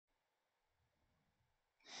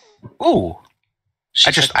Ooh.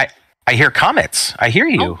 I hear comets. I hear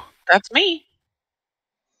you. Oh, that's me.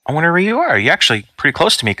 I wonder where you are. You're actually pretty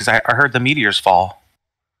close to me because I heard the meteors fall.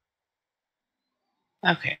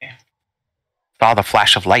 Okay. Saw the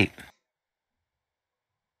flash of light.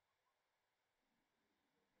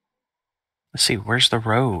 Let's see. Where's the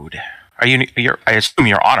road? I assume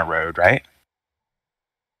you're on a road, right?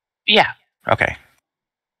 Yeah. Okay.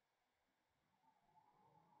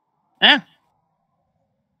 Yeah.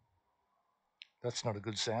 That's not a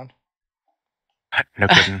good sound. No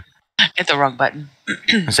kidding. Hit the wrong button.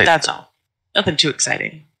 That's all. Nothing too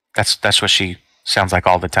exciting. That's what she sounds like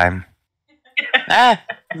all the time. I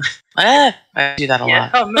do that a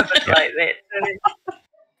lot. I'm not like that.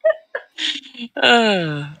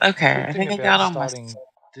 Okay, I think I got on my. Starting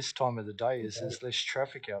this time of the day is there's less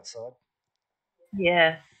traffic outside.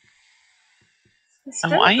 Yeah.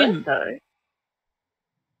 I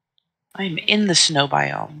am in the snow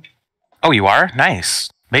biome. Oh, you are? Nice.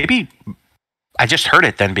 Maybe I just heard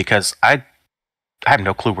it then because I have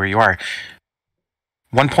no clue where you are.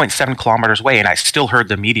 1.7 kilometers away, and I still heard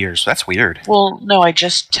the meteors. That's weird. Well, no, I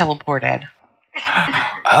just teleported.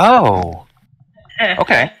 Oh.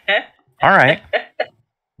 Okay. All right.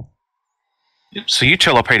 So you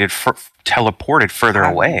teleported further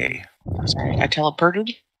away. Sorry, I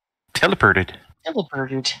teleported? Teleported.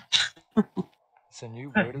 It's a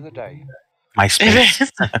new word of the day.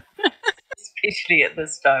 MySpace. Especially at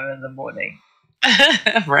this time in the morning.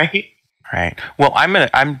 Right. Right. Well,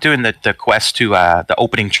 I'm doing the quest to the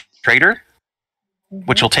opening trader,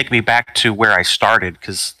 which will take me back to where I started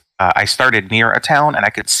because I started near a town and I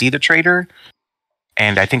could see the trader,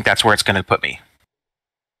 and I think that's where it's going to put me.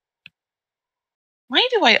 Why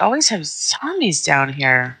do I always have zombies down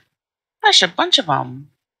here? Gosh, a bunch of them.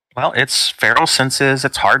 Well, it's feral senses.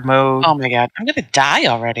 It's hard mode. Oh my god, I'm gonna die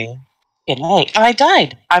already. Good night. I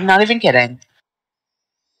died. I'm not even kidding.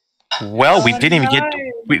 Well, we didn't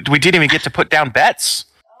even get to put down bets.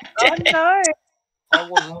 Oh no! I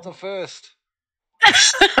wasn't the first.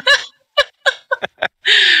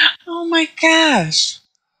 Oh my gosh.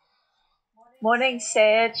 Morning,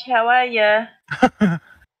 Sag. How are you?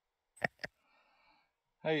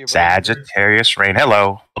 Hey, Sagittarius Rain.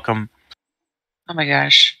 Hello. Welcome. Oh my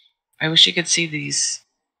gosh. I wish you could see these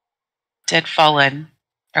dead fallen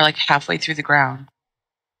are like halfway through the ground.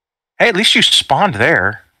 Hey, at least you spawned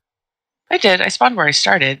there. I did. I spawned where I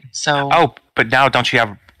started, so... Oh, but now don't you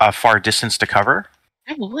have a far distance to cover?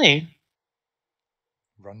 Probably.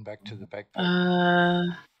 Run back to the back.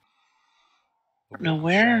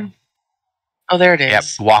 Nowhere. Oh, there it is.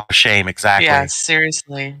 Yep, walk of shame, exactly. Yeah,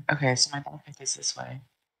 seriously. Okay, so my backpack is this way.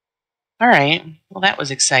 All right. Well, that was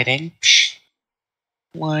exciting. Psh.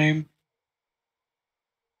 Lame.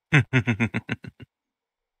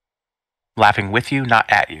 Laughing with you, not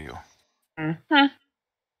at you. Mm-hmm.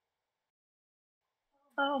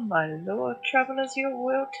 Oh my lord, travellers, your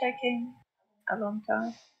will taking a long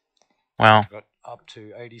time. Well, got up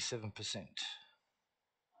to 87%.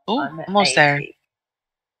 Oh, almost 80. There.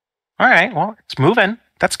 All right, well, it's moving.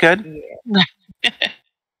 That's good. Yeah.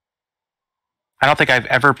 I don't think I've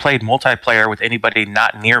ever played multiplayer with anybody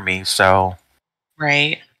not near me, so...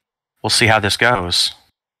 Right. We'll see how this goes.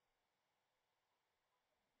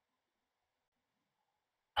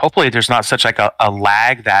 Hopefully there's not such like a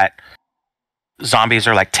lag that zombies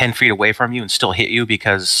are like 10 feet away from you and still hit you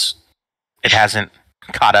because it hasn't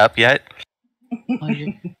caught up yet. Well,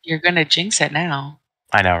 you're going to jinx it now.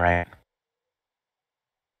 I know, right?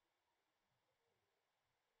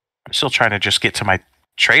 I'm still trying to just get to my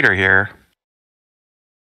trader here.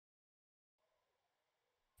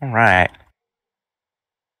 All right.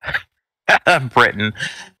 Britain.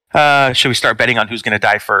 Should we start betting on who's going to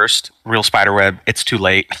die first? Real spiderweb. It's too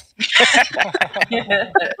late.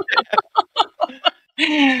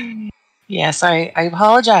 Yes, I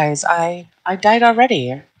apologize. I died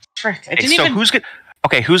already. Frick. I didn't even... who's going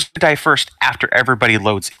to die first after everybody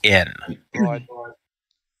loads in? Right.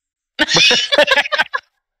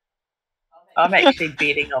 I'm actually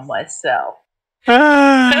betting on myself.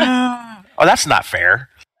 Oh, that's not fair.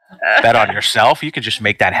 Bet on yourself. You could just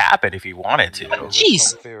make that happen if you wanted to.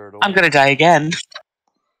 Jeez. I'm going to die again.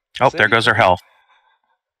 Oh, there goes her health.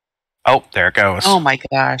 Oh, there it goes. Oh my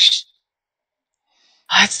gosh.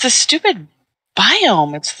 It's the stupid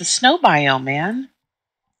biome. It's the snow biome, man.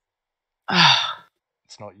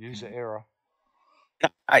 It's not user error.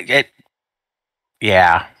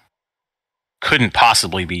 Yeah. Couldn't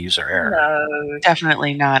possibly be user error. No.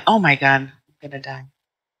 Definitely not. Oh my god. I'm going to die.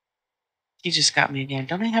 He just got me again.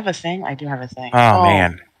 Don't I have a thing? I do have a thing. Oh,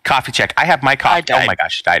 man. Coffee check. I have my coffee. Oh my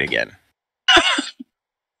gosh, died again.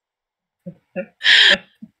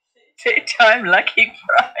 time, Lucky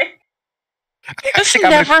Fry. This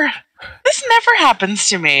never happens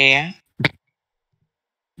to me.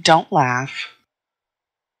 Don't laugh.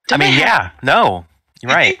 I mean, yeah, no,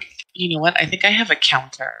 you're right. You know what? I think I have a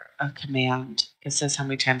command. It says how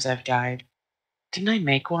many times I've died. Didn't I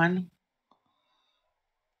make one?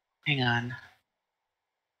 Hang on.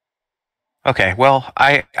 Okay, well,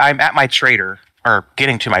 I'm at my trader, or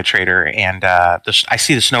getting to my trader, and I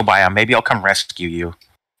see the snow biome. Maybe I'll come rescue you.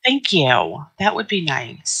 Thank you. That would be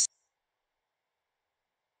nice.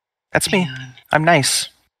 That's me. I'm nice.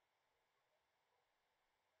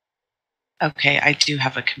 Okay, I do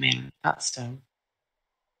have a command. Thought so.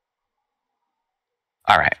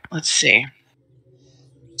 All right. Let's see.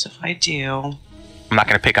 So if I do... I'm not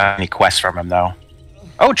going to pick up any quests from him, though.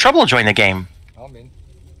 Oh, Trouble joined the game. I'm in.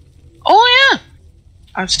 Oh, yeah!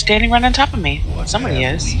 I'm standing right on top of me. Somebody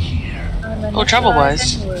is. Oh, Trouble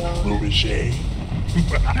was. Protégé.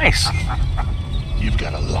 Nice. You've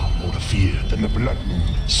got a lot more to fear than the Blood Moon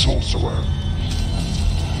Sorcerer.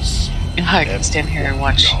 I can stand here and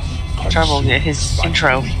watch Trouble get his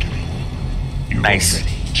intro. You're Nice.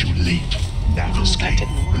 already too late. Naviskate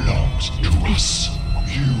belongs to us.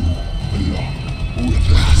 You belong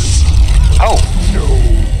with us. Oh, No.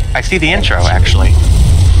 I see the intro, actually.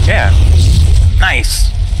 Yeah. Nice.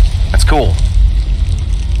 That's cool.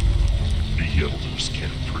 The elders can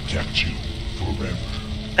protect you forever.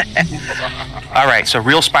 All right, so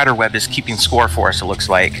Real Spiderweb is keeping score for us, it looks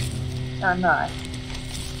like. Oh, no.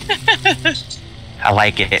 I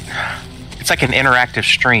like it. It's like an interactive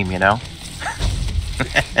stream, you know?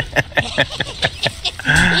 Look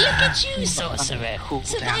at you, sorcerer,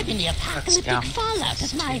 surviving the apocalyptic dumb. fallout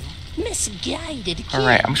of my misguided kids. All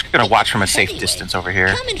right, I'm just going to watch from a safe Anyway, distance over here.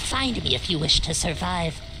 Come and find me if you wish to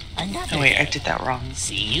survive another Oh, wait, I day. did that wrong.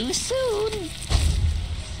 See you soon.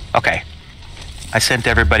 Okay. I sent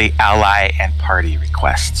everybody ally and party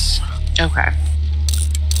requests. Okay.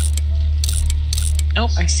 Oh,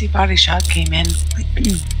 I see Body Shot came in.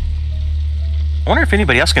 I wonder if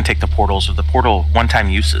anybody else can take the portals or the portal one-time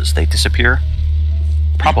uses. They disappear?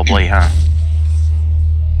 Probably, huh?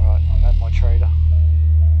 Alright, I'm at my trader.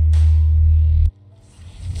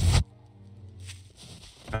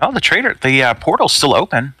 Oh, the portal's still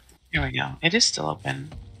open. Here we go. It is still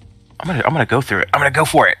open. I'm gonna go through it. I'm gonna go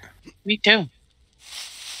for it. Me too.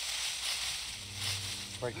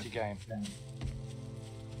 Break the game.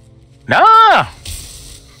 No!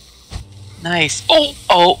 Nice.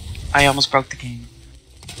 Oh! I almost broke the game.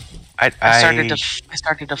 I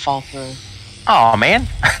started to fall through. Oh man!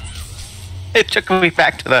 It took me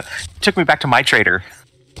back to my trader.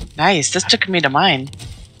 Nice. This took me to mine.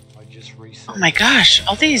 I just reset. Oh my gosh!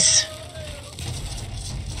 All these.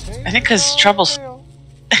 I think because Trouble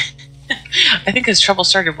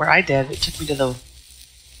started where I did. It took me to the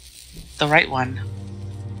right one.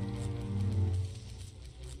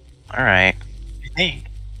 All right. I think.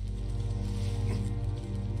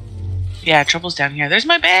 Yeah, Trouble's down here. There's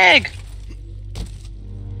my bag!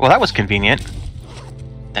 Well, that was convenient.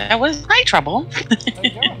 That was my Trouble. There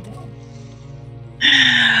you go.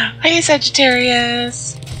 Hey,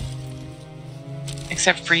 Sagittarius!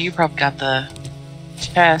 Except for you probably got the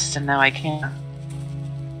chest, and now I can't.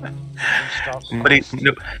 Stop.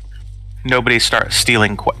 Nobody start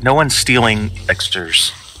stealing. No one's stealing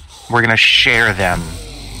elixirs. We're gonna share them.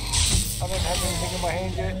 I don't have anything in my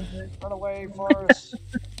hand yet. Run away, Forrest.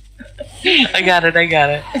 I got it.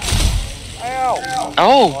 Ow!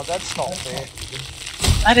 Oh, That's not fair.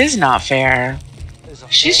 that is not fair. There's a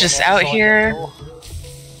She's thorn just out outside here. the door.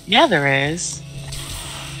 Yeah, there is.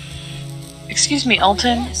 Excuse me,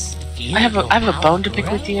 Altin. Yes, I have a bone to pick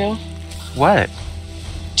with you. What?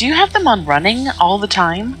 Do you have them on running all the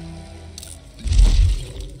time?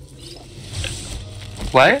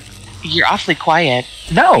 What? You're awfully quiet.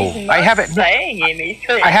 No, He's not I haven't. saying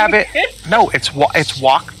anything. I have it. No, it's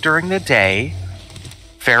walk during the day.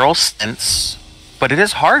 Feral Sense, but it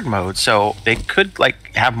is hard mode, so they could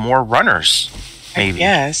like have more runners. Maybe.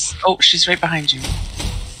 Yes. Oh, she's right behind you.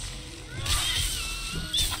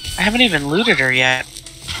 I haven't even looted her yet.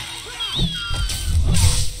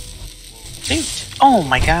 Loot. Oh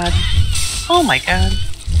my god. Oh my god.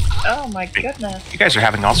 Oh my goodness. You guys are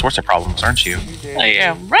having all sorts of problems, aren't you? You did. I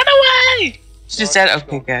am. Run away! She just said,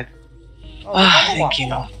 okay, good. Oh, Ah, another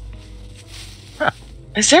thank one. you.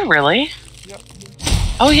 Is there really? Yep.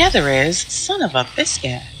 Oh yeah, there is. Son of a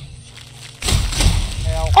biscuit.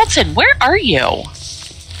 Ow. Altin, where are you?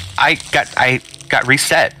 I got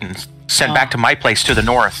reset and sent back to my place to the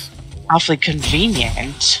north. Awfully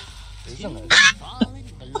convenient. Isn't it?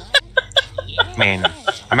 I mean,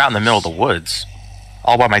 I'm out in the middle of the woods,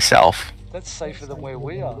 all by myself. That's safer than where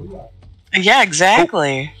we are. Yeah,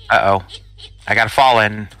 exactly. Uh-oh. I got a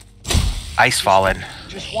fallen. Ice fallen.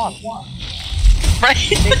 Just one. Right?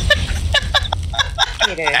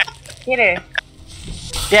 Get her. Get her.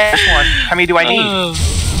 Yeah, just one. How many do I need?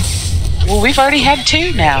 Well, we've already had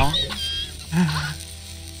 2 now.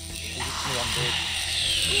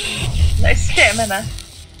 No stamina.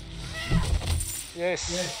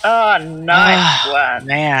 Yes. Oh, nice one.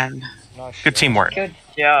 Man. Nice Good shot. teamwork. Good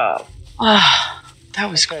job. Ah, that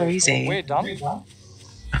was Okay, crazy. well, we're done.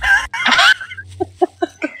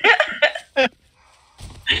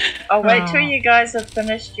 I'll wait till you guys have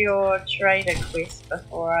finished your trader quest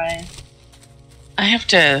before I... I have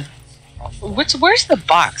to... Where's the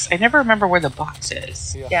box? I never remember where the box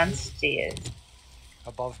is. Here, downstairs.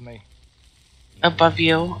 above me. Above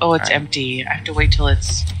you? Oh, it's empty. I have to wait till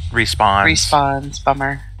it's respawns.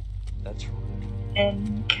 Bummer. That's rude.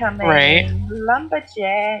 Incoming Right.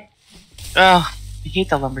 lumberjack. Oh, I hate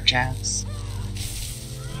the lumberjacks.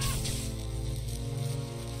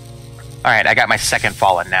 Alright, I got my second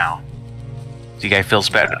fallen now. Do you guys feel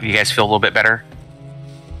better? You guys feel a little bit better?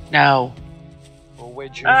 No. Well, we're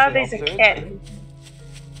due Oh, for there's our a third. cat.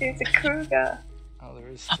 There's a cougar. Oh, there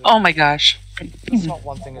is. Oh my gosh. It's not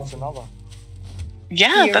one thing, it's another.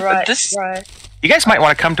 Yeah, You're right, this... right. You guys might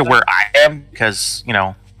want to come to where I am, because, you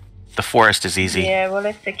know, the forest is easy. Yeah, we'll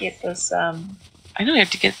have to get this, I know we have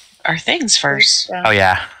to get our things first. done. Oh,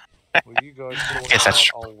 yeah. Well, you guys sort Yes, that's out,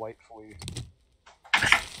 true. I'll wait for you.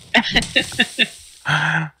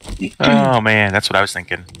 Oh, man, that's what I was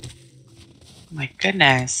thinking. My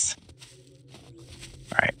goodness.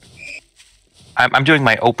 Alright. I'm doing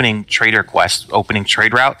my opening trader quest, opening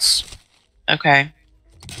trade routes. Okay.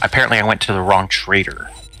 Apparently, I went to the wrong trader,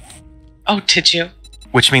 Oh, did you?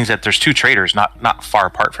 which means that there's 2 traders not far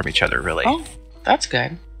apart from each other, really. Oh, that's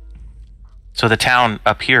good. So the town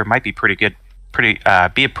up here might be pretty good, be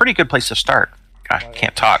a pretty good place to start. Gosh,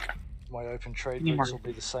 can't talk. My open trade Need routes more. will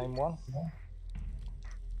be the same one.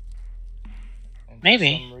 And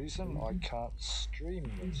Maybe. for some reason, I can't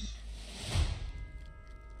stream this.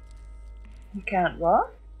 You can't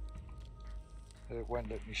what? It won't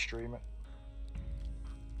let me stream it.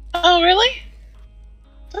 Oh, really?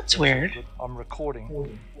 That's That's all weird. good. I'm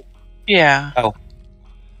recording. Yeah.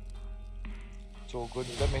 It's all good.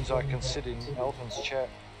 That means I can sit in Altin's chat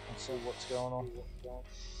and see what's going on.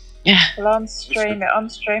 Yeah. Well, I'm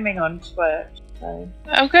streaming on Twitch, so...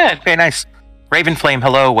 Oh, good. Okay, nice. Raven Flame,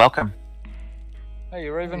 hello, welcome. Hey,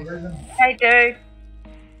 you're even. Hey, dude.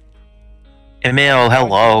 Emil,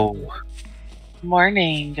 hello.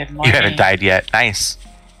 Morning. Good morning. You haven't died yet. Nice.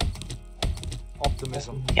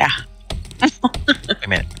 Optimism. Yeah. Wait a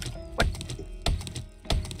minute. What?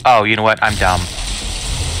 Oh, you know what? I'm dumb.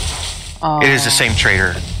 It is the same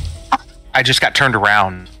trader. I just got turned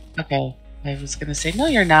around. Okay. I was going to say, no,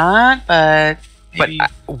 you're not, but... Maybe...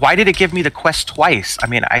 But why did it give me the quest twice? I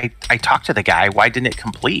mean, I talked to the guy. Why didn't it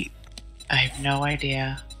complete? I have no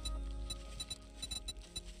idea.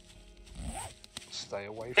 Stay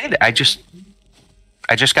away Did from I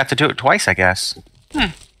just got to do it twice, I guess.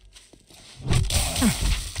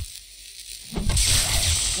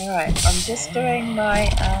 Alright, I'm just doing my,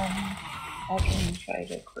 opening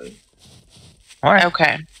trader quest. All right.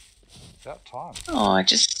 Okay. About time. Oh, I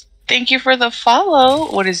just... Thank you for the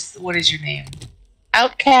follow. What is your name?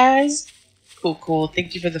 Outcast. Cool.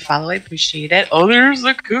 Thank you for the follow. I appreciate it. Oh, there's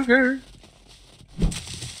the cougar.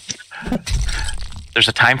 There's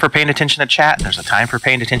a time for paying attention to chat, and there's a time for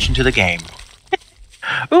paying attention to the game.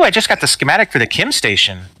 Ooh, I just got the schematic for the Kim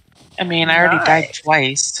station. I mean, I already died Nice.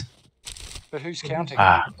 twice. But who's counting?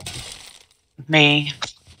 Me.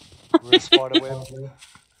 Real spiderweb.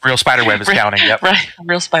 Real Spiderweb is counting, yep. Right.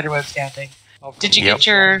 Real spiderweb's counting. Did you get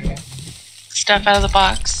your stuff out of the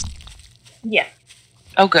box? Yeah.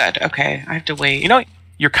 Oh, good. Okay. I have to wait. You know,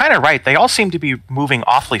 you're kind of right. They all seem to be moving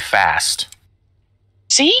awfully fast.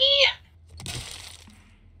 See?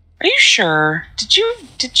 Are you sure? Did you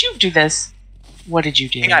do this? What did you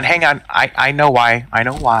do? Hang on. I know why.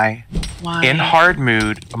 Why? In hard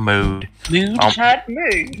mood. Mood? Hard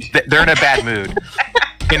mood. They're in a bad mood.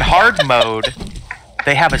 In hard mode,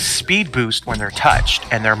 they have a speed boost when they're touched,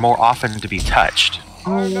 and they're more often to be touched.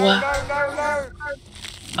 No.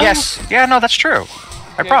 Yes. Yeah, no, that's true.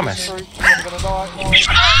 I promise. I'm gonna die.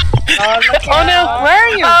 Oh no, where are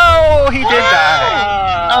you? Oh, he did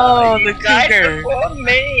die. Oh, you the died cougar. before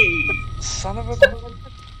me. Son of a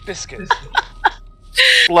biscuit.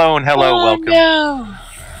 Sloan, hello, Oh, welcome. No.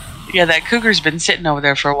 Yeah, that cougar's been sitting over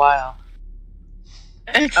there for a while.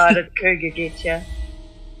 Oh, did cougar get you?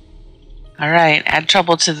 All right, add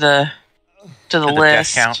trouble to the To the death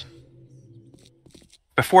list. count.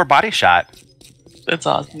 Before body shot. That's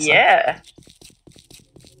awesome. Yeah.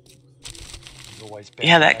 He's always been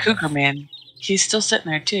Yeah, that there. cougar man. He's still sitting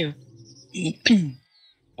there too.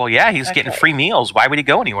 Well, yeah, he's getting free meals. Why would he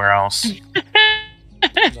go anywhere else? On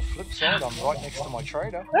the flip side, I'm right next to my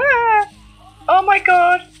trader. Ah! Oh my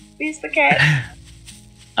god. He's the cat.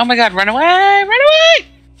 Oh my god, run away! Run away!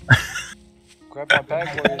 Grab my bag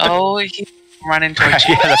while you're Oh, he's running towards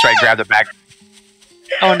you. Yeah, that's right. Grab the bag.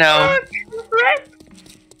 Oh no. Run,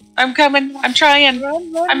 I'm coming. I'm trying.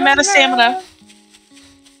 run, run, I'm out of stamina.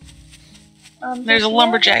 There's a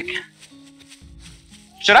lumberjack.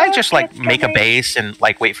 Should I just like make a base and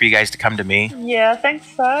like wait for you guys to come to me? Yeah, I think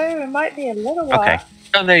so. It might be a little while. Okay.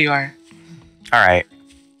 Oh, there you are. All right.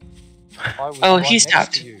 I was Oh, right he next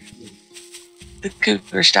stopped. to you. The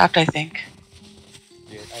cougar stopped, I think.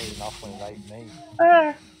 Yeah, it ate enough when it ate me.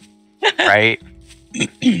 Ah, Right.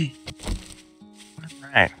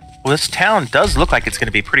 Right. Well, this town does look like it's going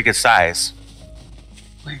to be pretty good size.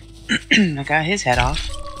 I got his head off.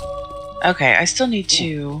 Okay, I still need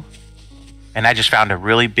to... And I just found a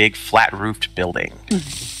really big flat-roofed building.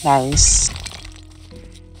 Nice.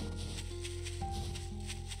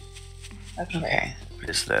 okay. Okay. What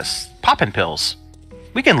is this? Poppin' pills.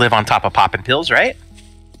 We can live on top of poppin' pills, right?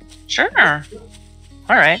 Sure.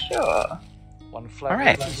 All right. Sure. One flat All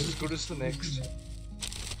right. roof is as good as the next.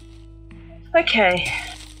 Okay.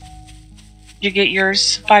 Did you get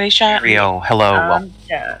yours body shot? Rio, hello. I'm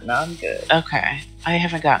done. I'm good. Okay. I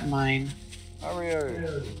haven't gotten mine.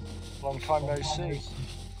 Mario, long time no see.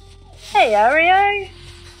 Hey, Ario.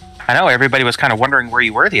 I know everybody was kind of wondering where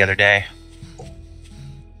you were the other day.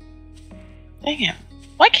 Dang it.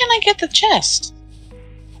 Why can't I get the chest?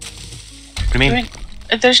 What do you mean?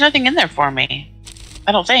 There's nothing in there for me.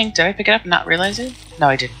 I don't think. Did I pick it up and not realize it? No,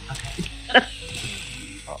 I didn't. Okay.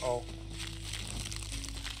 Uh-oh.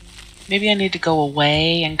 Maybe I need to go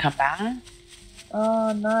away and come back?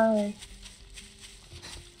 Oh no.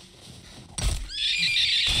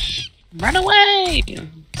 Run away! See if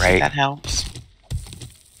Right. that helps.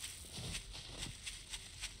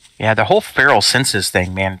 Yeah, the whole feral senses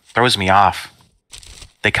thing, man, throws me off.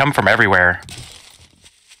 They come from everywhere.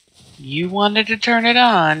 You wanted to turn it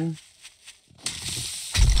on.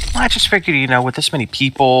 I just figured, you know, with this many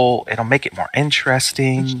people, it'll make it more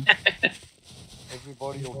interesting.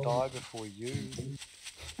 Everybody will die before you.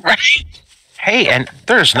 Right? Hey, and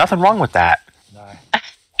there's nothing wrong with that. No.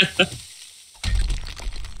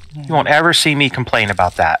 You won't ever see me complain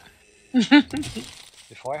about that.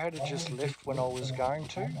 If I had just left when I was going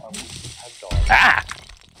to, I would have died. Ah!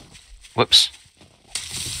 Whoops.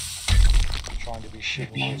 Trying to be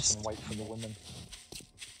chivalrous and wait for the women.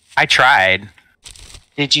 I tried.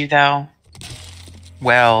 Did you, though?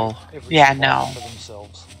 Well, Yeah, Everybody's no. for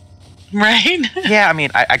themselves. Right? yeah, I mean,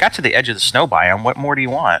 I got to the edge of the snow biome. What more do you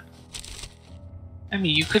want? I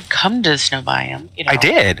mean, you could come to the snow biome. You know. I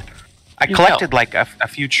did. I You collected like a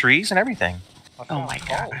few trees and everything. I Oh found my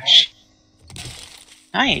coal. gosh.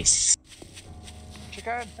 Nice.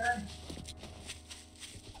 Chicken.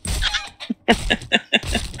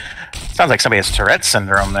 Sounds like somebody has Tourette's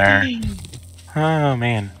syndrome there. Oh,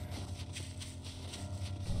 man.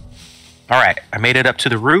 Alright, I made it up to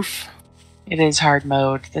the roof. It is hard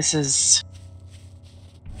mode. This is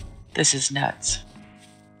nuts.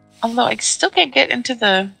 Although I still can't get into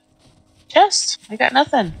the chest. I got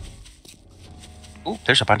nothing. Ooh,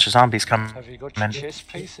 there's a bunch of zombies coming. Have you got your Man. chest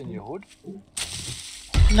piece in your hood?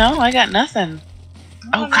 No, I got nothing.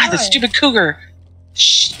 Oh, god, the no. stupid cougar.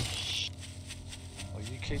 Shh. Well,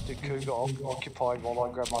 you keep the cougar occupied while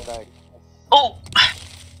I grab my bag. Oh.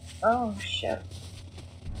 Oh shit.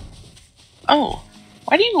 Oh.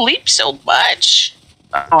 Why do you leap so much?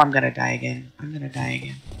 Oh, I'm gonna die again. I'm gonna die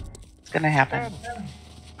again. It's gonna happen.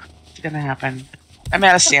 It's gonna happen. I'm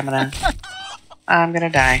out of stamina. I'm gonna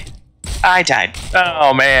die. I died.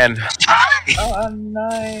 Oh, man. Oh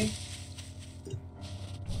no.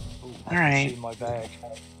 Ooh, I Alright. can see my bag.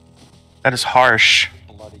 That is harsh.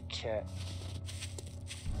 Bloody cat.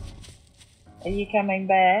 Are you coming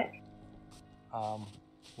back?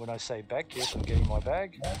 When I say back, yes, I'm getting my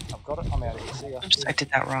bag. I've got it. I'm out of here. See ya. Oops, I did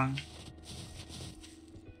that wrong.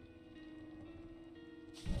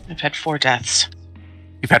 I've had 4 deaths.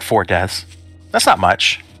 You've had 4 deaths. That's not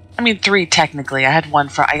much. I mean, 3 technically. I had 1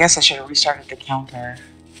 for. I guess I should have restarted the counter.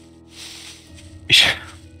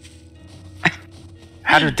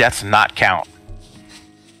 How do deaths not count?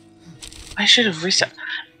 I should have restarted.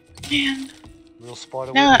 Man. Real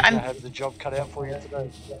spider No, will I'm- have the job cut out for you today.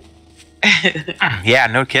 Yeah,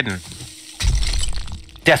 no kidding.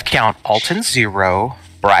 Death count: Altin 0,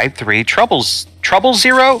 Bride 3, Troubles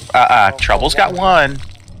 0. Troubles got 1.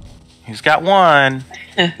 He's got 1.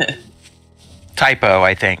 typo,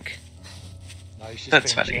 I think. No, he's just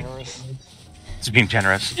That's being funny. generous. It's being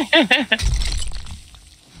generous.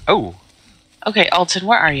 Oh, Okay, Altin,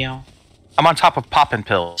 where are you? I'm on top of poppin'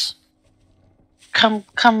 pills.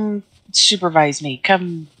 Come supervise me.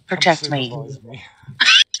 Come protect Come me. supervise me.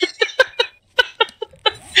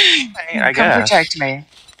 I Come guess. protect me.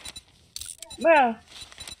 Well,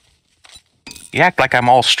 You act like I'm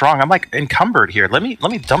all strong. I'm like encumbered here. Let me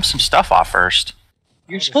dump some stuff off first.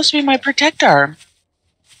 You're supposed to be my protector.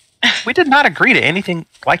 We did not agree to anything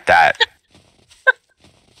like that.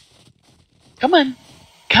 Come on.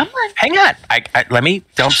 Come on. Hang on. Let me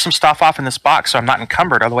dump some stuff off in this box so I'm not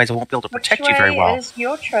encumbered. Otherwise, I won't be able to protect you very well. Which way is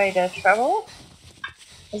your trader, Trouble?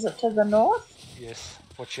 Is it to the north? Yes.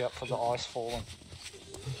 Watch out for the ice falling.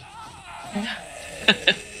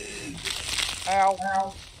 Ow.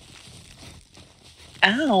 Ow.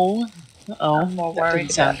 Ow. Uh-oh. I'm more That worried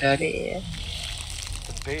didn't sound about good. bear.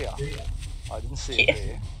 The bear. I didn't see Yeah. a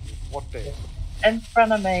bear. What bear? In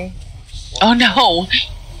front of me. Oh no.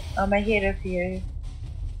 I'm ahead of you.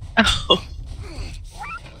 Oh.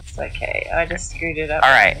 It's okay. I just screwed it up All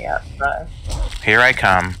on right. the outside. Here I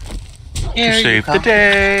come Here to you save go. the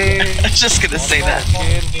day. I was just gonna say that.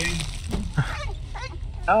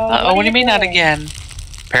 Oh, What do you mean not doing? again?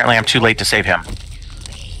 Apparently, I'm too late to save him.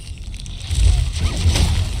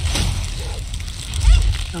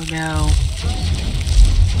 Oh no.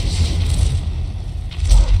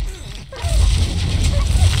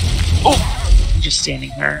 Oh! I'm just standing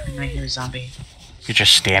here and I hear a zombie. You're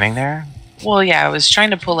just standing there? Well, yeah, I was trying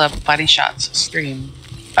to pull up Body Shots stream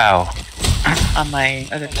Oh. on my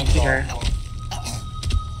other computer.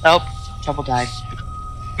 Oh, Trouble died.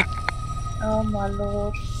 Oh my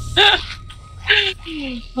lord.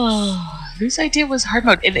 Oh, whose idea was hard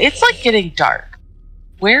mode? And it's like getting dark.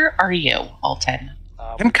 Where are you, Altin?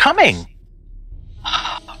 I'm coming.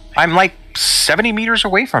 I'm like 70 meters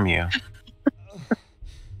away from you.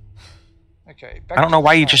 Okay. I don't know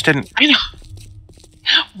why you just didn't. I know.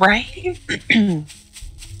 Right?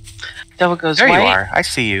 Devil goes, There why? you are. I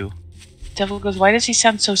see you. Devil goes, why does he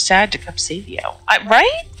sound so sad to come save you?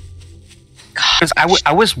 Right? Because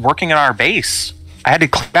I was working in our base. I had to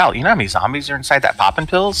clear out. You know how many zombies are inside that poppin'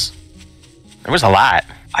 pills? There was a lot.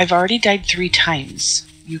 I've already died 3 times.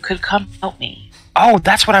 You could come help me. Oh,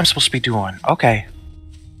 that's what I'm supposed to be doing. Okay.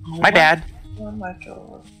 Oh, My bad. Oh my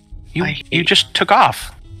god. You just took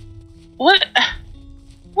off. What?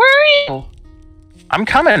 Where are you? I'm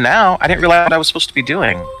coming now. I didn't realize what I was supposed to be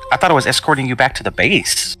doing. I thought I was escorting you back to the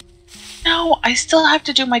base. No, I still have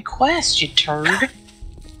to do my quest, you turd.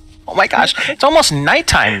 Oh my gosh. It's almost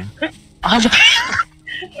nighttime.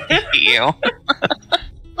 You.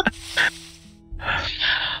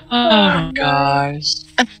 Oh gosh.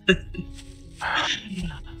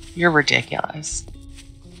 You're ridiculous.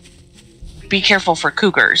 Be careful for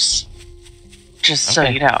cougars. Just so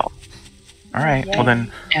Okay. you know. All right. Well,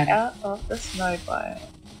 then. And, Out of the snow biome.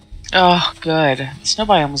 oh, good. Snow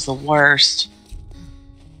biome was the worst.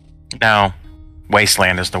 No.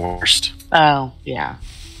 Wasteland is the worst. Oh, yeah.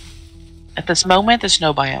 At this moment, the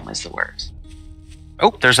snow biome is the worst.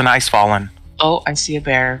 Oh, there's an ice fallen. Oh, I see a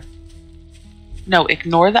bear. No,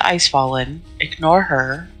 ignore the ice fallen. Ignore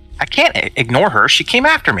her. I can't ignore her. She came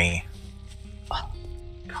after me.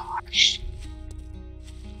 Gosh.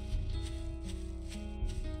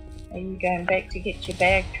 Are you going back to get your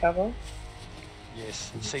bag, Trouble?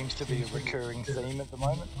 Yes, it seems to be a recurring theme at the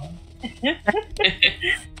moment.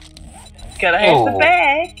 Gotta have the Oh.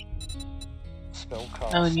 bag!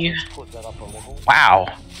 Spellcast. Oh, and you- Let's put that up a level. Wow.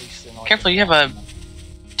 At least then I Careful, can- you have a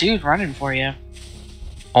dude running for you.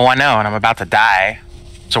 Oh, I know, and I'm about to die.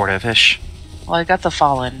 Sort of ish. Well, I got the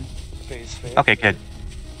fallen. Fair's fair. Okay, good.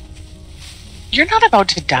 You're not about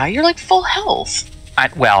to die. You're like full health.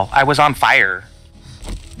 I was on fire.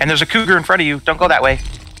 And there's a cougar in front of you. Don't go that way.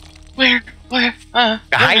 Where? Where?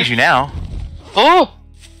 Behind you now. Oh!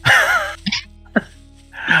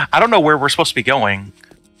 I don't know where we're supposed to be going.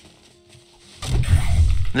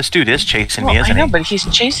 This dude is chasing me, Well, I isn't know, he? but he's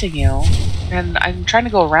chasing you. And I'm trying to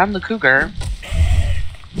go around the cougar.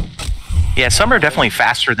 Yeah, some are definitely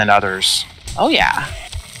faster than others. Oh, yeah.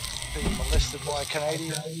 Being molested by a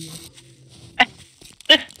Canadian.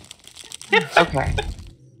 Okay.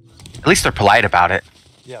 At least they're polite about it.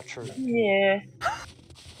 Yeah, true. Yeah.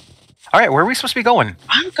 All right, where are we supposed to be going?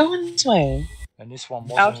 I'm going this way. And this one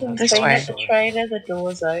wasn't. Alton's This been way. at the trader, the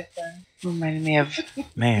door's open. Reminding me of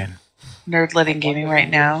Man. Nerd Letting Gaming right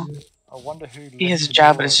now. I wonder who. He has a left the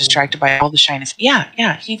job door but is open. distracted by all the shyness.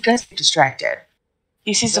 Yeah, he does get distracted.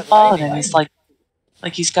 He sees a that fallen lady? and he's like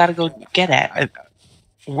he's got to go get it.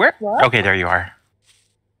 Where? What? Okay, there you are.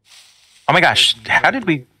 Oh my gosh, how did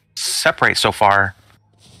we separate so far?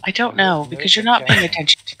 I don't know, because you're not paying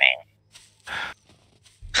attention to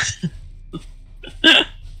me.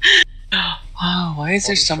 Oh, why is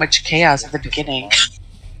there so much chaos at the beginning?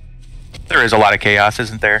 There is a lot of chaos,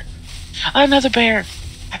 isn't there? Another bear.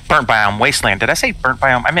 Burnt biome, wasteland. Did I say burnt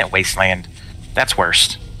biome? I meant wasteland. That's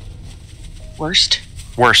worst. Worst?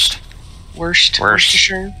 Worst. Worst?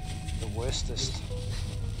 Worcestershire? The worstest.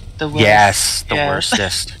 The worst. Yes, the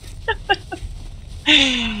worstest.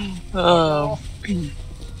 Oh. Leave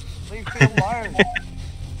me alone.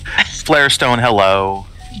 Flarestone, hello.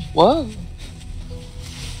 Whoa.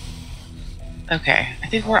 Okay, I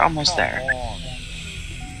think we're almost there. Come on.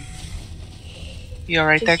 You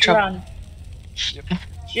alright there, Just Trouble? run.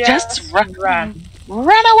 Yep. Just run. run.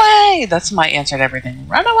 Run away! That's my answer to everything.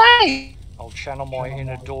 Run away! I'll channel my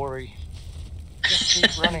inner Dory. Just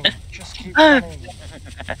keep running. Just keep running.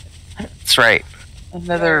 That's right.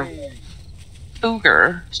 Another Yay.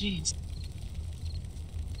 cougar. Jeez.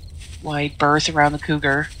 Wide berth around the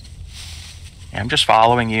cougar. Yeah, I'm just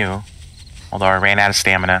following you. Although I ran out of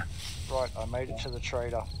stamina. Right, I made it to the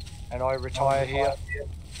trader. And I retire here.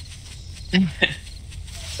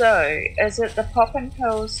 So, is it the Poppin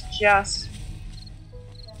Hills just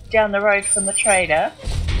down the road from the trader?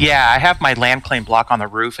 Yeah, I have my land claim block on the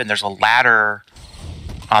roof, and there's a ladder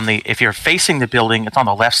on the. If you're facing the building, it's on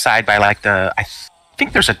the left side by like the. I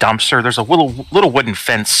think there's a dumpster. There's a little wooden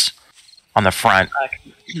fence on the front,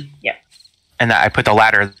 Yep. and I put the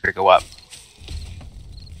ladder there to go up.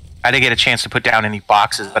 I didn't get a chance to put down any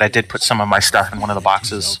boxes, but I did put some of my stuff in one of the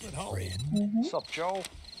boxes. Mm-hmm. What's up, Joel?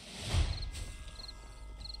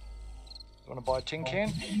 You want to buy a tin can?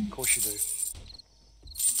 Of course you do.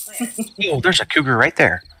 Oh, there's a cougar right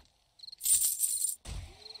there.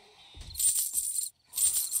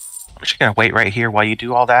 I'm just gonna wait right here while you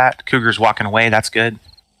do all that. Cougar's walking away. That's good.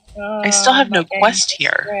 I still have no my quest game's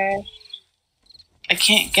here. crashed. I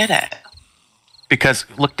can't get it. Because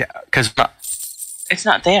It's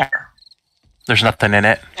not there. there's nothing in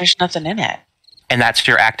it, There's nothing in it. and that's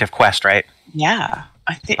your active quest, right? Yeah.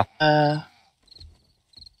 I think,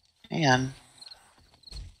 man.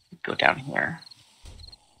 Go down here.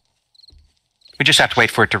 We just have to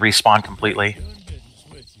wait for it to respawn completely.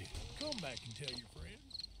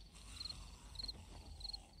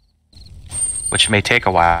 Which may take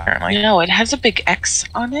a while, apparently. No, it has a big X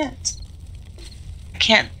on it. I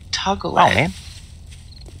can't toggle Oh, it. man.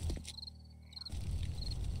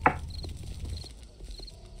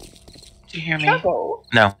 Do you hear me? Trouble?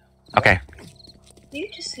 No. Okay. You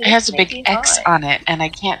just It has a big sneaky X high. on it, and I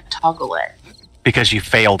can't toggle it Because you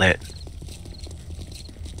failed it.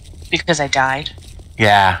 because I died.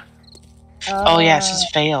 Yeah. Oh, yeah, it says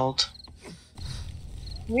failed.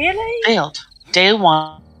 Really? Failed. Day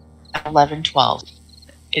 1, 11:12.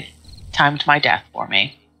 It timed my death for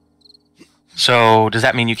me. So, does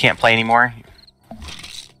that mean you can't play anymore?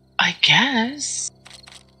 I guess.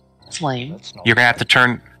 It's lame. That's not You're gonna have to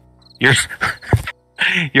turn... You're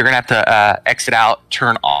gonna have to exit out,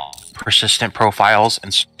 turn off persistent profiles,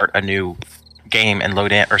 and start a new game and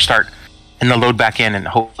load in, or start and then load back in, and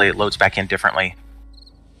hopefully it loads back in differently.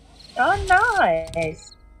 Oh,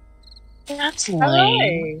 nice. That's lame.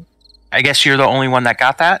 Hello. I guess you're the only one that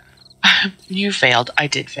got that. You failed. I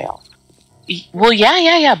did fail. Well,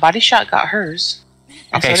 yeah. Body Shot got hers.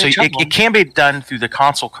 And Okay, so so did Trouble. it can be done through the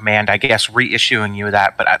console command, I guess, reissuing you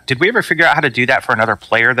that. But did we ever figure out how to do that for another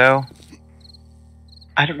player, though?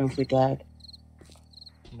 I don't know if we did.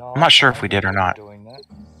 No, I'm not sure I if we did or remember not. doing that.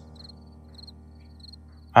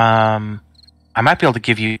 I might be able to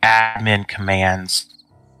give you admin commands.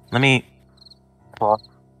 Let me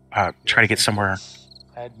try to get somewhere.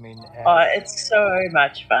 Admin. Oh, it's so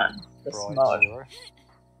much fun. This Right, mod. zero.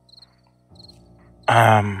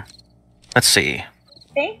 Let's see.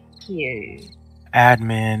 Thank you.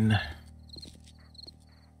 Admin.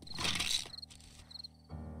 I've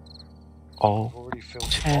Oh, already filled the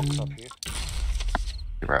 10. box up here.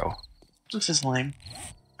 0. This is lame.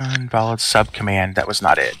 Invalid subcommand. That was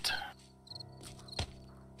not it.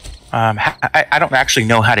 I don't actually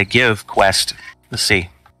know how to give quest. Let's see.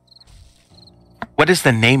 What is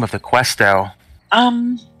the name of the quest, though?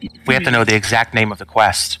 We have to know the exact name of the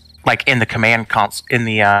quest, like in the command cons in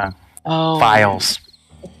the files.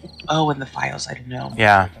 Oh, in the files. I don't know.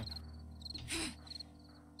 Yeah.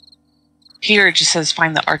 Here it just says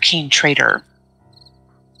find the arcane traitor.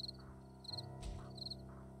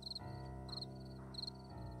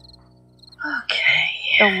 Okay.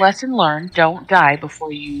 So lesson learned: don't die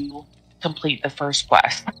before you complete the first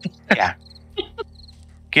quest. Yeah.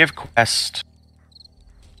 Give quest.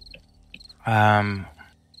 Find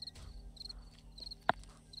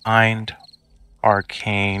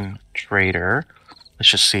arcane trader. Let's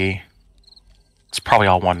just see. It's probably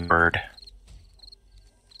all one word.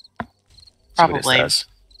 Probably.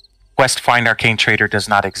 Quest find arcane trader does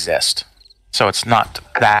not exist. So it's not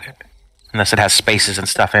that unless it has spaces and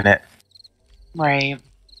stuff in it. Right.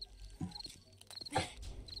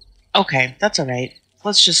 Okay, that's alright.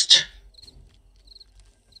 Let's just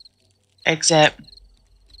exit.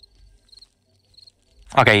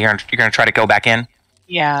 Okay, you're gonna try to go back in?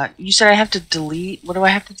 Yeah, you said I have to delete. What do I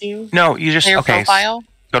have to do? No, you just Player profile?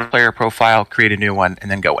 Go to player profile, create a new one, and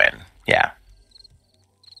then go in. Yeah.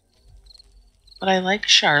 But I like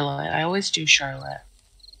Charlotte. I always do Charlotte.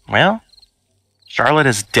 Well, Charlotte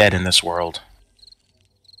is dead in this world.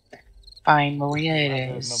 Fine, Maria I it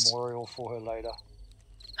have a is. memorial for her later.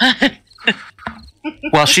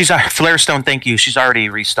 Well, she's Flarestone. Thank you. She's already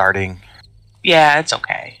restarting. Yeah, it's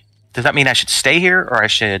okay. Does that mean I should stay here or I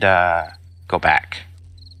should go back?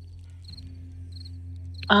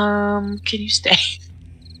 Can you stay?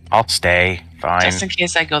 I'll stay. Fine. Just in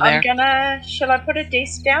case I go there. Shall I put a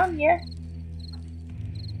disc down? Yeah.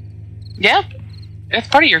 Yeah. It's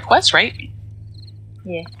part of your quest, right?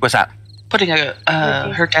 Yeah. What's that? Putting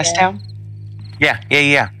her desk down?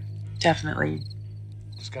 Yeah. Definitely.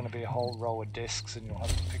 There's going to be a whole row of discs and you'll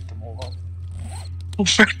have to pick them all up.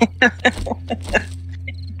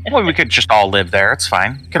 Well, we could just all live there. It's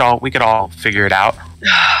fine. We could all figure it out.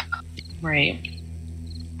 Right.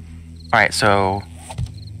 All right. So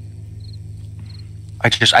I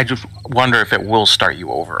just wonder if it will start you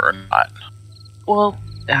over or not. Well,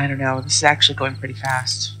 I don't know. This is actually going pretty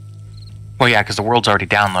fast. Well, yeah, because the world's already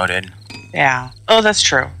downloaded. Yeah. Oh, that's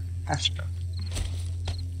true. That's true.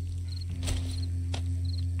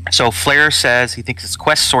 So Flair says he thinks it's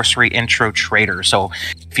Quest Sorcery Intro Trader. So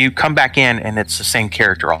if you come back in and it's the same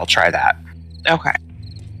character, I'll try that. Okay.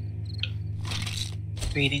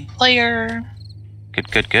 Creating player.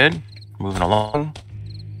 Good. Moving along.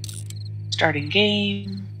 Starting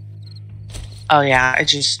game. Oh yeah, I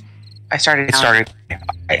started. It now. started.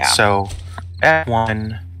 Right, Yeah. so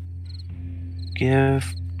F1. Give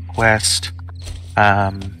quest.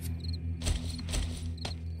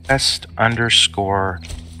 Quest underscore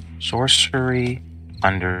sorcery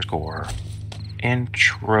underscore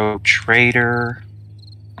intro trader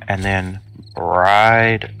and then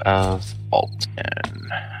Bride of Altin.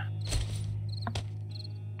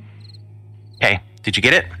 Okay, did you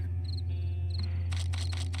get it?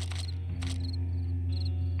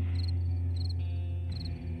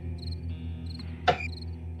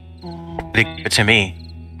 They gave it to me.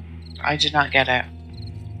 I did not get it.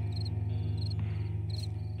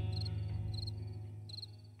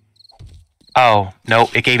 Oh, no,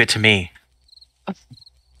 it gave it to me.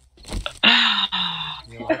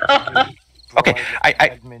 You'll have to do Okay, Bride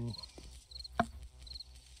admin.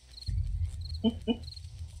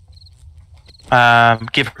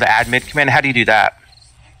 Give her the admin command. How do you do that?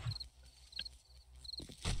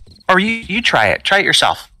 Or you try it. Try it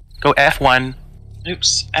yourself. Go F1.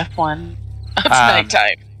 Oops. F1. It's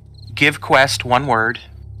nighttime. Give quest one word.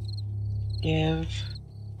 Give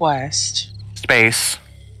quest Space.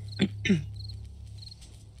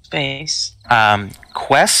 space.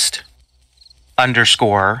 Quest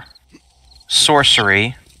underscore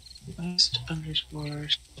sorcery Quest underscore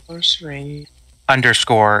sorcery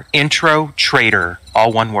underscore intro trader.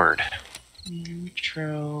 All one word.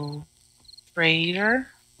 intro trader.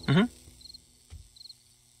 Mhm.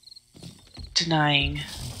 Denying.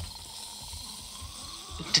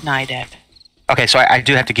 Denied it. Okay, so I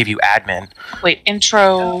do have to give you admin. Wait,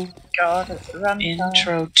 intro. God, it's run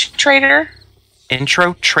Trader.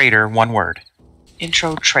 Intro trader, one word.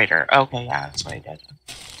 Intro trader. Okay, yeah, that's what I did.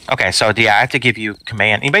 Okay, so yeah, I have to give you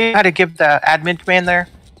command. Anybody know how to give the admin command there?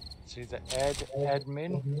 It's either add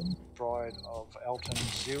admin, Bride of Altin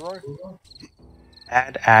 0.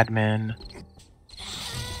 Add admin.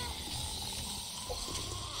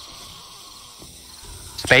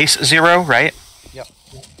 Space 0, right? Yep.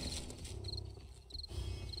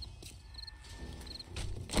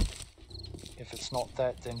 If it's not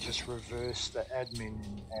that, then just reverse the admin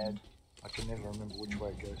and add. I can never remember which way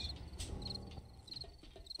it goes.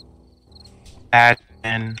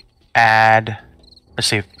 Admin, add. Let's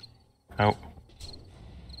see. Oh.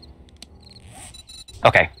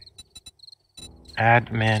 Okay.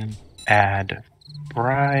 Admin, add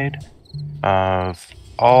Bride of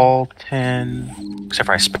Altin. Except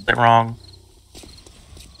for I spelled it wrong.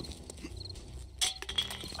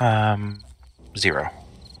 0.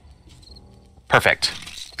 Perfect.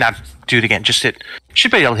 Now do it again. Just hit.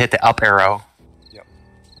 Should be able to hit the up arrow. Yep.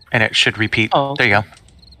 And it should repeat. Oh. There you go.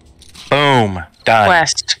 Boom. Done.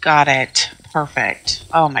 Quest. Got it. Perfect.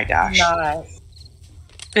 Oh my gosh. Nice.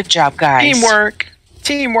 Good job, guys. Teamwork.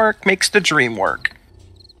 Teamwork makes the dream work.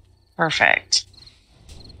 Perfect.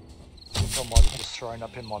 I think I might have just thrown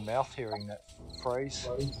up in my mouth hearing that phrase.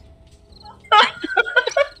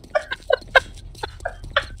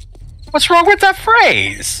 What's wrong with that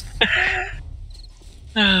phrase?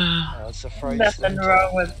 It's a phrase Nothing that,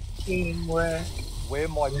 wrong with teamwork. where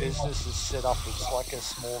my business is set up, it's like a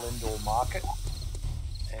small indoor market,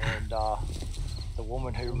 and the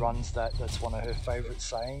woman who runs that's one of her favourite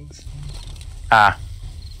sayings. Ah,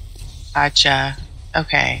 Gotcha.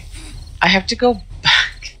 Okay. I have to go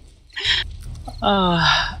back.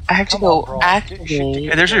 I have to Come go on, bro. activate.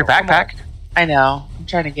 hey, there's your Come on. backpack. I know. I'm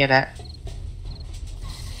trying to get it.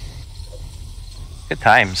 Good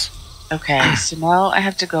times. Okay, so now I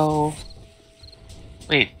have to go.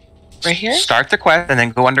 Wait, right here? Start the quest and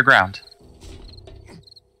then go underground.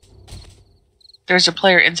 There's a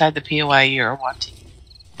player inside the POI you're wanting.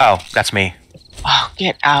 Oh, that's me. Oh,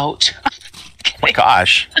 get out. Oh my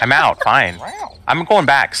gosh, I'm out. Fine. Wow. I'm going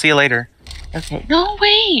back. See you later. Okay. No,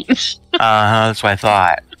 wait. That's what I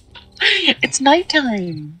thought. It's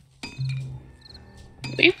nighttime.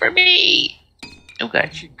 Wait for me. Okay.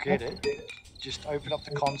 Once you get it, just open up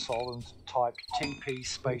the console and type TP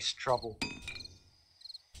space trouble.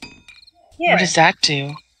 Yeah. What does that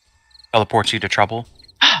do? Teleports you to trouble.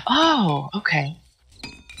 Oh, okay.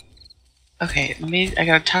 Okay, I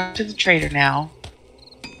gotta talk to the trader now.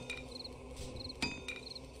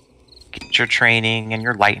 Get your training and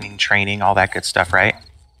your lightning training, all that good stuff, right?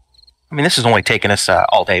 I mean, this has only taken us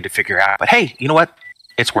all day to figure out, but hey, you know what?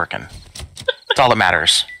 It's working. That's all that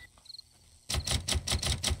matters.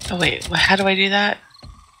 Oh wait, how do I do that?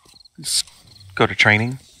 Just go to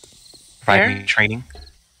training. Provide Where? me training.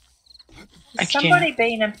 I Is somebody can't.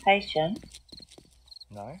 being impatient?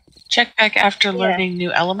 No? Check back after Yeah. learning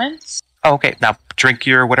new elements. Oh, okay, now drink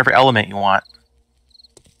your whatever element you want.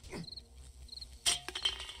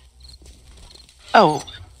 Oh,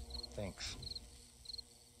 Thanks.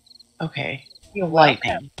 okay. You're welcome.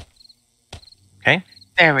 Lightning. Okay.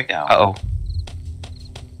 There we go. Uh-oh.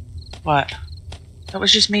 What? That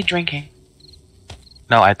was just me drinking.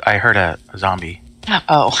 No, I heard a zombie,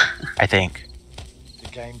 Oh. I think. The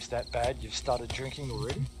game's that bad, you've started drinking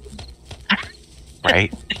already?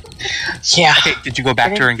 Right? Yeah, Okay, did you go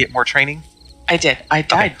back to her and get more training? I did. I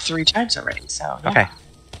died 3 times already, so. Yeah. Okay.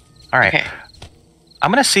 Alright. Okay.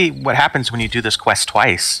 I'm gonna see what happens when you do this quest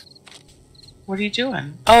twice. What are you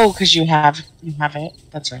doing? Oh, because you have it.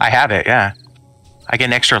 That's right. I have it, yeah. I get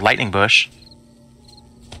an extra lightning bush.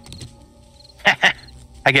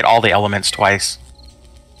 I get all the elements twice.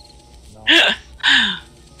 No.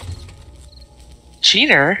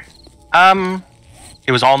 Cheater?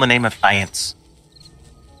 It was all in the name of science.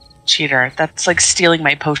 Cheater. That's like stealing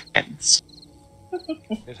my potions.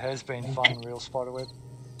 It has been fun, real Spiderweb.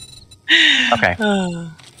 Okay.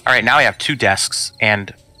 Oh Alright, now I have 2 desks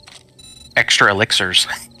and extra elixirs.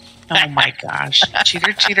 my gosh.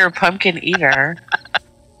 Cheater, cheater, pumpkin eater.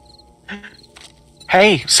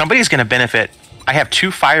 Hey, somebody's gonna benefit. I have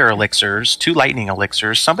 2 fire elixirs, 2 lightning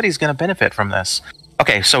elixirs. Somebody's gonna benefit from this.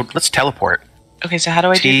 Okay, so let's teleport. Okay, so how do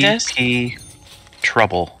I do this? TP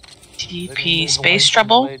trouble. Let me TP move space away from the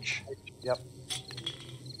trouble? ledge. Yep.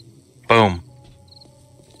 Boom.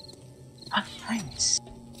 Oh, nice.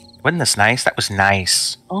 Wasn't this nice? That was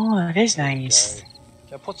nice. Oh, it is There you nice. go.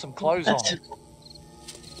 Now put some clothes on. That's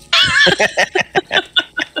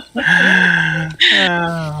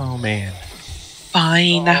Oh man.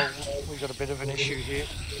 fine. We've got a bit of an issue here.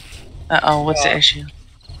 Uh-oh, what's the issue?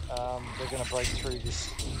 They're going to break through this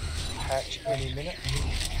hatch any minute.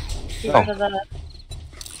 Get Oh. rid of that.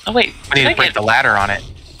 Oh, wait. We need to break the ladder on it.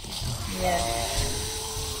 Yeah.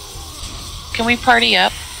 Can we party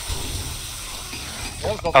up?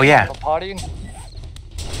 Yeah, we've got Oh, yeah. people partying.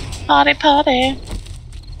 Party, party.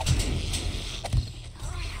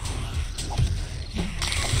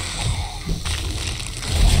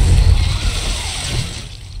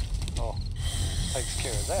 Oh, takes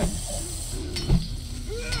care of that.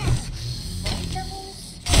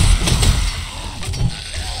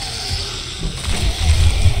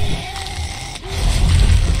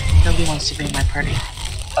 Nobody wants to be in my party.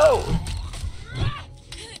 Oh!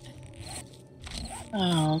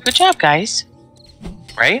 Oh, good job, guys.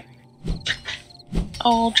 Right?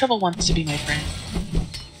 Oh, Trouble wants to be my friend.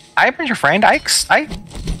 I've been your friend. I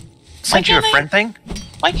sent you a can't I- friend thing.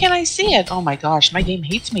 Why can't I see it? Oh my gosh, my game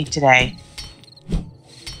hates me today.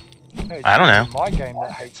 Hey, I don't it's know. my game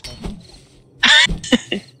that hates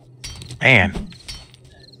me. Man.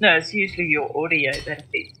 No, it's usually your audio that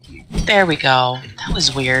affects you. There we go. That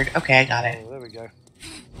was weird. Okay, I got it. Oh, there we go.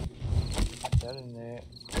 Put that in there.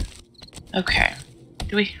 Okay.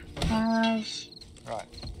 Do we have... Right.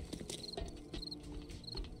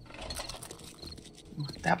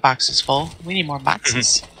 That box is full. We need more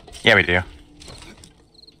boxes. Yeah, we do.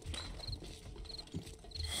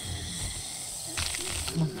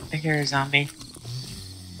 I hear a zombie.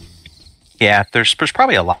 Yeah, there's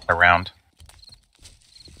probably a lot around.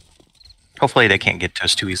 Hopefully they can't get to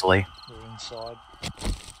us too easily. We're inside.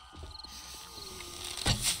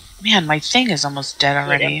 Man, my thing is almost dead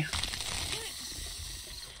already.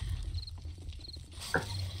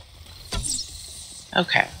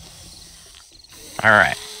 Okay.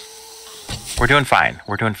 Alright. We're doing fine.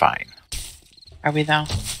 We're doing fine. Are we though?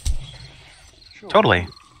 Sure. Totally.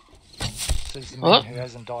 Says the man who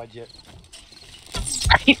hasn't died yet.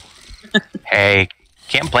 Hey,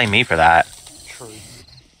 can't blame me for that. True.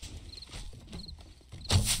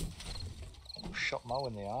 Oh, shot Mo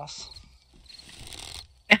in the ass.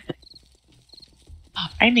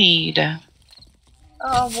 I need...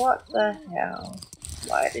 Oh, what the hell?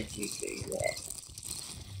 Why did you do that?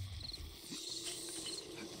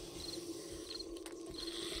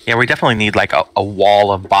 Yeah, we definitely need like a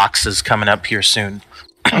wall of boxes coming up here soon.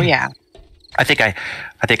 Oh yeah. I think I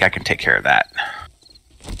can take care of that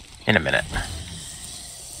in a minute.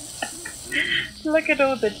 Look at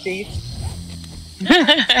all the teeth.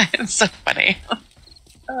 It's so funny.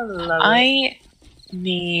 I love it. I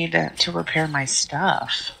need to repair my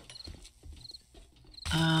stuff.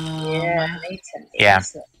 Yeah, I need some Yeah.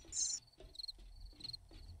 incense.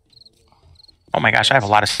 Oh my gosh, I have a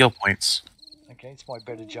lot of skill points. Okay, it's my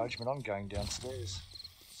better judgment. I'm going downstairs.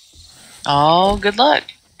 Oh, good luck.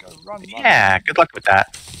 Go run. Yeah, good luck with that.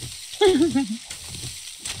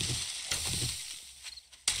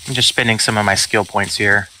 I'm just spending some of my skill points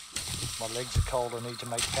here. My legs are cold. I need to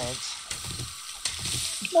make pants.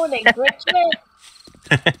 Morning, Bridget.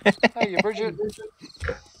 Hey, Bridget.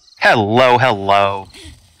 Hello, hello.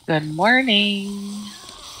 Good morning.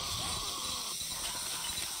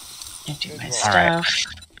 I do my All stuff. right.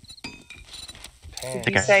 Pants.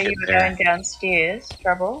 Did you say you were going downstairs,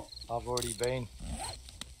 Trouble? I've already been.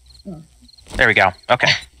 There we go.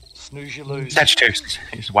 Okay. Snooze you lose. That's two.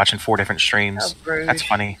 He's watching 4 different streams. How rude. That's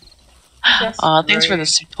funny. Just Thanks for the rude.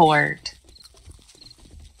 support.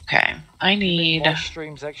 Okay, I need... My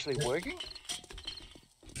stream's actually working?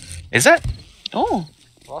 Is it? Oh,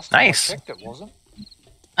 Last time Nice. I checked, it wasn't.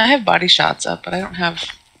 I have body shots up, but I don't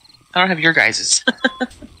have your guys's.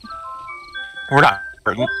 We're not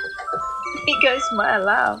hurting. Here goes my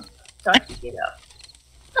alarm. Time to get up.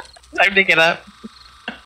 Time to get up.